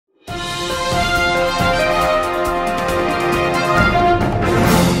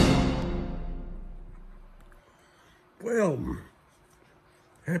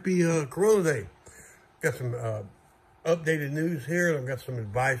Happy Corona Day. Got some updated news here. I've got some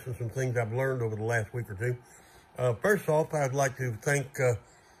advice and some things I've learned over the last week or two. First off, I'd like to thank the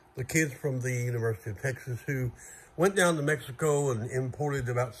kids from the University of Texas who went down to Mexico and imported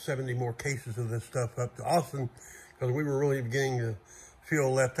about 70 more cases of this stuff up to Austin because we were really beginning to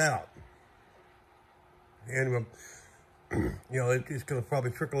feel left out. And, it's going to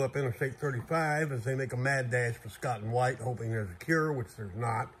probably trickle up Interstate 35 as they make a mad dash for Scott and White, hoping there's a cure, which there's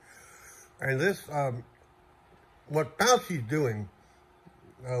not. And this, what Fauci's doing,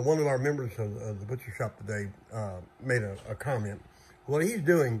 one of our members of the butcher shop today made a comment. What he's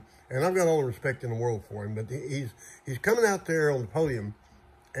doing, and I've got all the respect in the world for him, but he's coming out there on the podium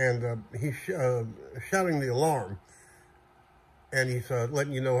and he's shouting the alarm. And he's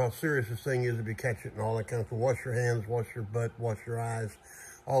letting you know how serious this thing is if you catch it and all that kind of stuff. Wash your hands, wash your butt, wash your eyes,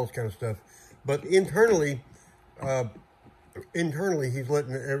 all this kind of stuff. But internally, he's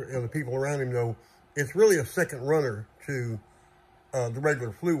letting the people around him know it's really a second runner to the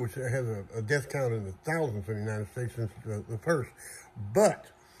regular flu, which has a death count in the thousands in the United States since the first. But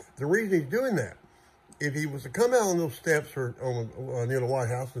the reason he's doing that, if he was to come out on those steps or near the White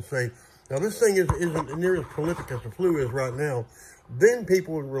House and say, now, this thing isn't near as prolific as the flu is right now, then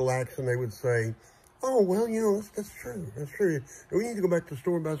people would relax and they would say, oh, well, that's true. That's true. We need to go back to the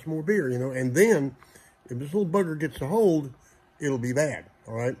store and buy some more beer, And then, if this little bugger gets a hold, it'll be bad,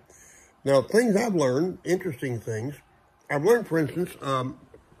 all right? Now, things I've learned, interesting things. I've learned, for instance,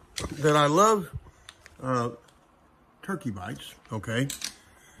 that I love turkey bites, okay?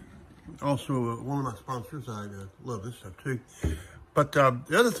 Also, one of my sponsors, I love this stuff, too. But the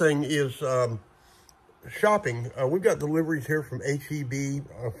other thing is shopping. We've got deliveries here from H-E-B,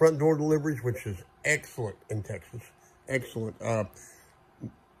 front door deliveries, which is excellent in Texas. Excellent.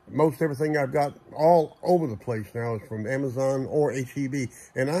 Most everything I've got all over the place now is from Amazon or H-E-B.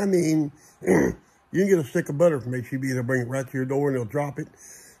 And I mean, you can get a stick of butter from H-E-B. They'll bring it right to your door and they'll drop it.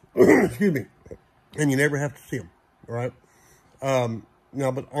 Excuse me. And you never have to see them, all right?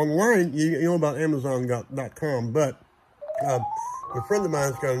 Now, but online, you know about Amazon.com, but a friend of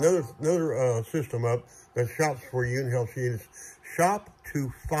mine's got another system up that shops for you and helps you. It's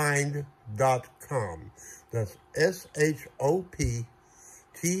shoptofind.com. That's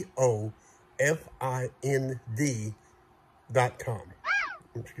shoptofind.com.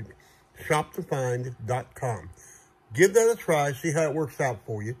 Excuse me. Shoptofind.com. Give that a try. See how it works out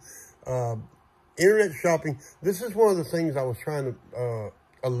for you. Internet shopping. This is one of the things I was trying to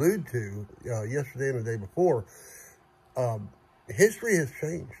allude to yesterday and the day before. History has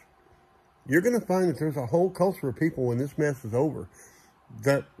changed. You're going to find that there's a whole culture of people when this mess is over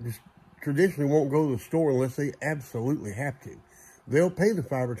that just traditionally won't go to the store unless they absolutely have to. They'll pay the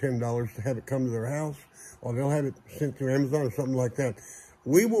 $5 or $10 to have it come to their house, or they'll have it sent through Amazon or something like that.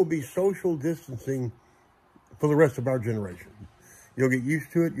 We will be social distancing for the rest of our generation. You'll get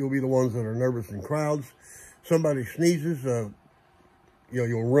used to it. You'll be the ones that are nervous in crowds. Somebody sneezes,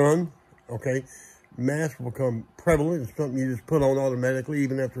 you'll run, okay? Masks will become prevalent. It's something you just put on automatically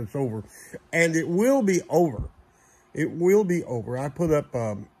even after it's over. And it will be over. It will be over. I put up,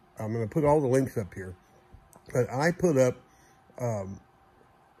 I'm going to put all the links up here. But I put up a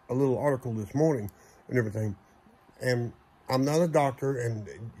little article this morning and everything. And I'm not a doctor, and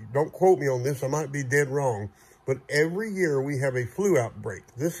don't quote me on this. I might be dead wrong. But every year we have a flu outbreak.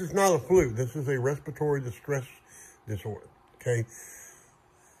 This is not a flu. This is a respiratory distress disorder, okay?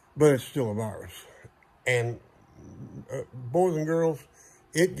 But it's still a virus. And boys and girls,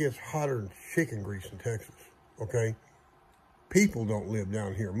 it gets hotter than chicken grease in Texas, okay? People don't live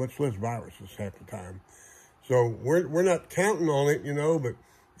down here, much less viruses half the time. So we're not counting on it, but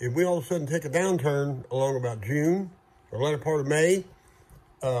if we all of a sudden take a downturn along about June or latter part of May,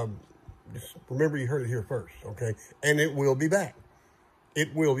 just remember you heard it here first, okay? And it will be back.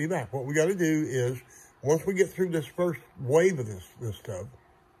 It will be back. What we got to do is, once we get through this first wave of this stuff,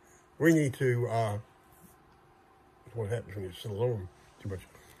 we need to, what happens when you sit alone too much,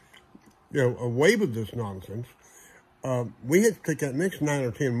 a wave of this nonsense. We have to take that next 9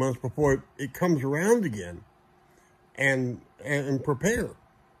 or 10 months before it comes around again and prepare.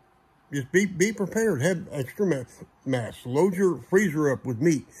 Just be prepared. Have extra mass. Load your freezer up with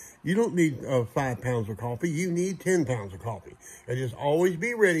meat. You don't need 5 pounds of coffee. You need 10 pounds of coffee. And just always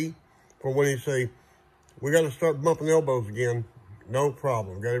be ready for when they say, we got to start bumping elbows again. No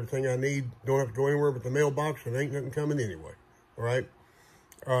problem. Got everything I need. Don't have to go anywhere but the mailbox, and ain't nothing coming anyway. All right?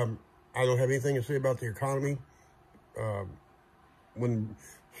 I don't have anything to say about the economy. When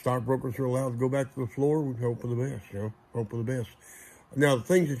stockbrokers are allowed to go back to the floor, we hope for the best, Hope for the best. Now, the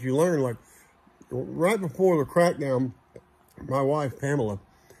things that you learn, like right before the crackdown, my wife, Pamela,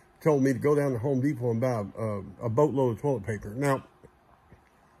 told me to go down to Home Depot and buy a boatload of toilet paper. Now,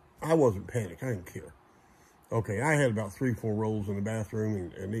 I wasn't panicked. I didn't care. Okay, I had about 3-4 rolls in the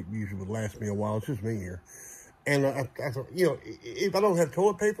bathroom, and it usually would last me a while. It's just me here. And I thought, you know, if I don't have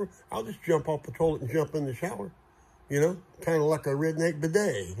toilet paper, I'll just jump off the toilet and jump in the shower. You know, kind of like a redneck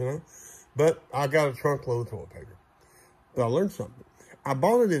bidet, you know. But I got a trunk load of toilet paper. But I learned something. I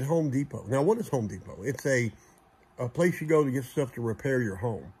bought it at Home Depot. Now, what is Home Depot? It's a place you go to get stuff to repair your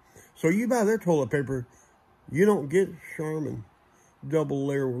home. So you buy their toilet paper, you don't get Charmin double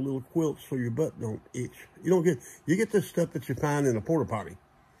layer with little quilts so your butt don't itch. You get this stuff that you find in a porta potty.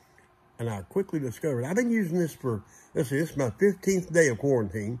 And I quickly discovered, I've been using this for, let's see, this is my 15th day of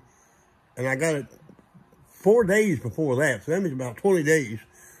quarantine. And I got it 4 days before that. So that means about 20 days.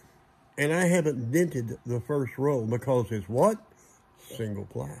 And I haven't dented the first roll because it's what? Single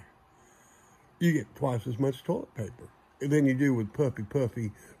ply. You get twice as much toilet paper than you do with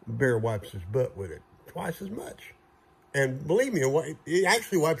Puffy Bear wipes his butt with it. Twice as much. And believe me, it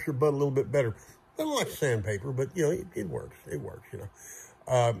actually wipes your butt a little bit better. I don't like sandpaper, but, you know, it works. It works, you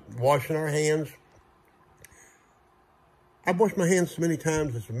know. Washing our hands. I've washed my hands so many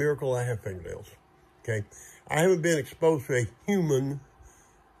times, it's a miracle I have fingernails. Okay? I haven't been exposed to a human.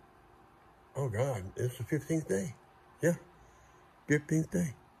 Oh, God, it's the 15th day. Yeah, 15th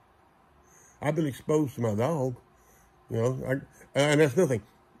day. I've been exposed to my dog. You know, and that's nothing.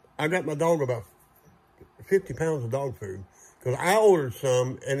 I got my dog about 50 pounds of dog food because I ordered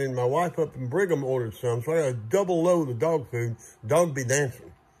some, and then my wife up in Brigham ordered some, so I got a double load of dog food. Dog be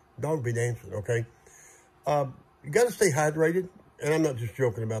dancing. Dog be dancing, okay? You got to stay hydrated, and I'm not just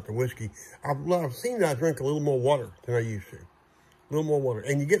joking about the whiskey. I've seen that I drink a little more water than I used to. A little more water.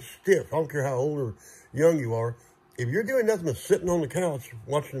 And you get stiff. I don't care how old or young you are. If you're doing nothing but sitting on the couch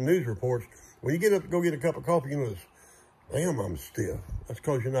watching the news reports, when you get up to go get a cup of coffee, you know, damn, I'm stiff. That's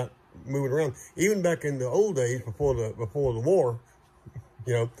because you're not moving around. Even back in the old days, before the war,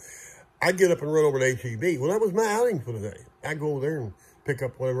 you know, I'd get up and run over to H-E-B. Well, that was my outing for the day. I'd go over there and pick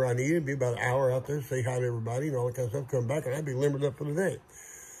up whatever I needed, be about an hour out there, say hi to everybody and all that kind of stuff, come back, and I'd be limbered up for the day.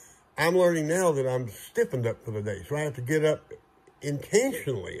 I'm learning now that I'm stiffened up for the day, so I have to get up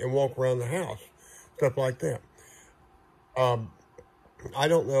intentionally and walk around the house, stuff like that. I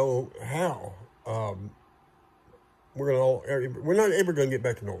don't know how we're not ever going to get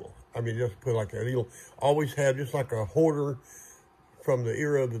back to normal. I mean, just put it like that. You'll always have, just like a hoarder from the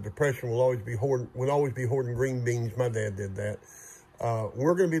era of the Depression would always be hoarding green beans. My dad did that.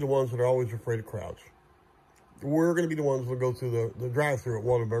 We're going to be the ones that are always afraid of crowds. We're going to be the ones that go through the drive-thru at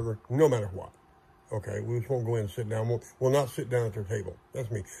Whataburger no matter what. Okay, we just won't go in and sit down. We'll not sit down at their table.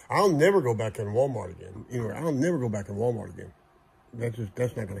 That's me. I'll never go back in Walmart again. You know, I'll never go back in Walmart again. That's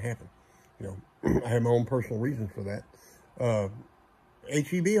not going to happen. You know, I have my own personal reasons for that.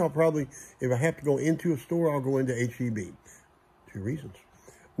 H-E-B, I'll probably, if I have to go into a store, I'll go into H-E-B. 2 reasons.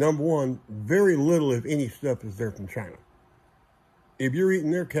 Number one, very little, if any, stuff is there from China. If you're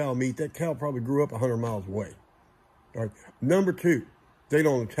eating their cow meat, that cow probably grew up 100 miles away. All right. Number 2, they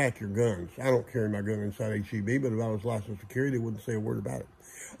don't attack your guns. I don't carry my gun inside H-E-B, but if I was licensed to carry, they wouldn't say a word about it.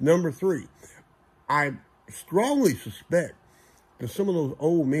 Number 3, I strongly suspect that some of those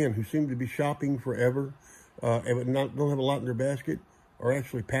old men who seem to be shopping forever and don't have a lot in their basket are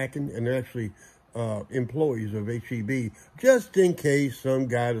actually packing, and they're actually employees of H-E-B, just in case some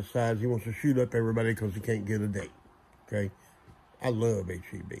guy decides he wants to shoot up everybody because he can't get a date. Okay? I love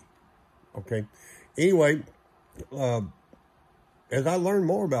H-E-B. Okay? Anyway, as I learn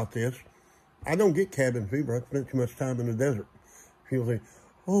more about this, I don't get cabin fever. I spent too much time in the desert. People say,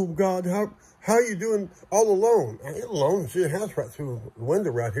 oh, God, how are you doing all alone? I ain't alone. I see the house right through the window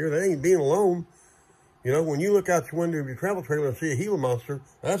right here. That ain't being alone. You know, when you look out your window of your travel trailer and see a Gila monster,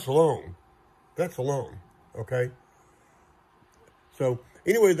 that's alone. That's alone, okay? So,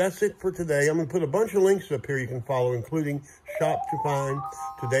 anyway, that's it for today. I'm going to put a bunch of links up here you can follow, including Shop to Find,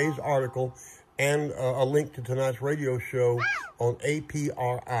 today's article, and a link to tonight's radio show on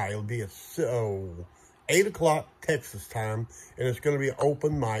APRI. It'll be at 8 o'clock Texas time, and it's going to be an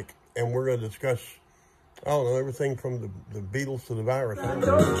open mic, and we're going to discuss, I don't know, everything from the Beatles to the virus. I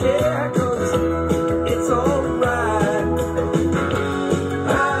don't care, 'cause it's all right.